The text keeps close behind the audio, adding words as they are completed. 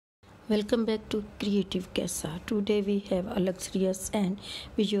Welcome back to Creative Casa. Today we have a luxurious and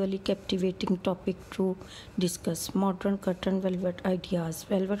visually captivating topic to discuss: modern curtain velvet ideas.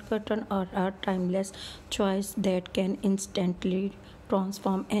 Velvet curtain are a timeless choice that can instantly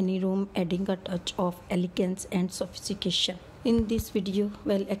transform any room, adding a touch of elegance and sophistication. In this video,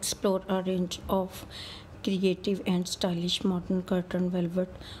 we'll explore a range of creative and stylish modern curtain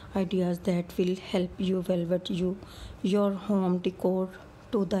velvet ideas that will help you velvet your home decor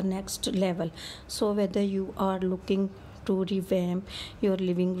to the next level. So whether you are looking to revamp your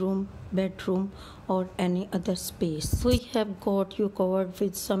living room, bedroom, or any other space, we have got you covered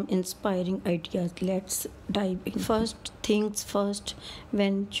with some inspiring ideas. Let's dive in. First things first,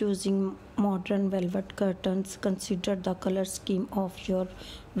 when choosing modern velvet curtains, consider the color scheme of your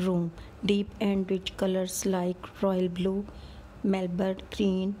room. Deep and rich colors like royal blue, Melbourne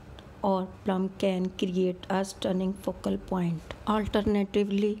green, or plum can create a stunning focal point.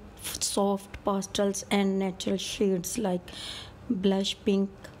 Alternatively, soft pastels and natural shades like blush pink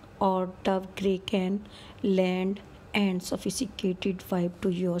or dove gray can lend and sophisticated vibe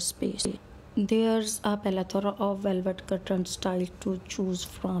to your space. There's a plethora of velvet curtain styles to choose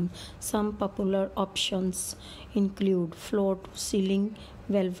from. Some popular options include floor to ceiling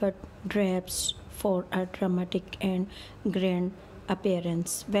velvet drapes for a dramatic and grand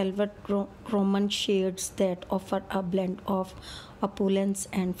appearance, velvet Roman shades that offer a blend of opulence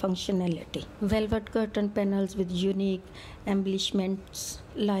and functionality, velvet curtain panels with unique embellishments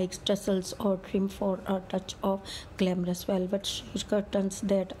like tassels or trim for a touch of glamorous, velvet sheet curtains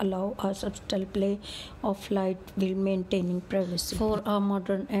that allow a subtle play of light while maintaining privacy. For a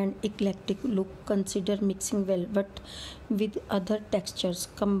modern and eclectic look, consider mixing velvet with other textures,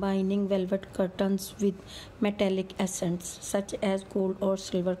 combining velvet curtains with metallic accents such as gold or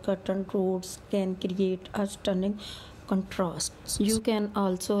silver curtain rods can create a stunning contrast. You can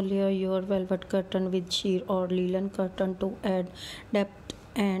also layer your velvet curtain with sheer or linen curtain to add depth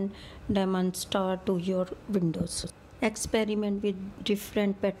and diamond star to your windows. Experiment with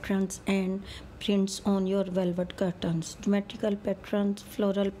different patterns and prints on your velvet curtains. Geometrical patterns,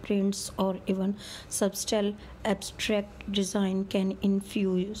 floral prints, or even subtle abstract design can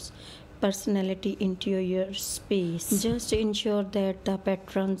infuse personality into your space. Just ensure that the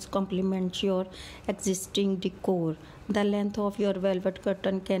patterns complement your existing decor. The length of your velvet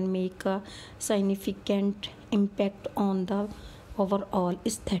curtain can make a significant impact on the overall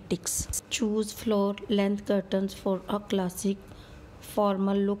aesthetics. Choose floor length curtains for a classic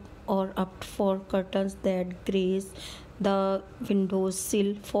formal look or opt for curtains that graze the window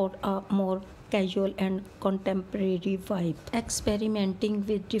sill for a more casual and contemporary vibe. Experimenting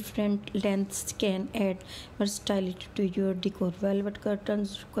with different lengths can add versatility to your decor. Velvet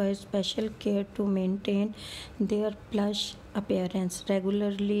curtains require special care to maintain their plush appearance.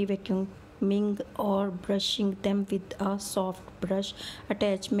 Regularly vacuuming or brushing them with a soft brush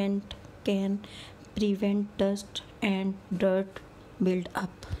attachment can prevent dust and dirt build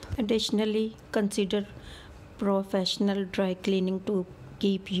up. Additionally, consider professional dry cleaning to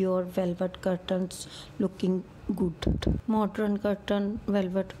keep your velvet curtains looking good. Modern curtain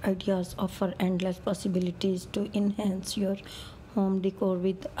velvet ideas offer endless possibilities to enhance your home decor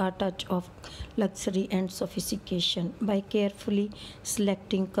with a touch of luxury and sophistication. By carefully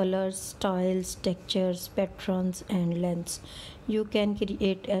selecting colors, styles, textures, patterns, and lengths, you can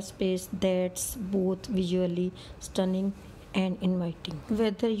create a space that's both visually stunning and inviting.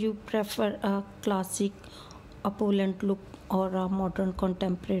 Whether you prefer a classic opulent look or a modern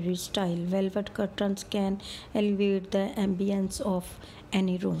contemporary style, velvet curtains can elevate the ambience of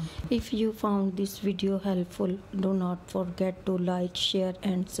any room. If you found this video helpful, do not forget to like, share,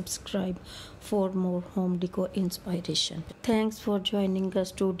 and subscribe for more home decor inspiration. Thanks for joining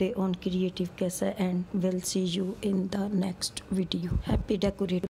us today on Creative Casa, and we'll see you in the next video. Happy decorating.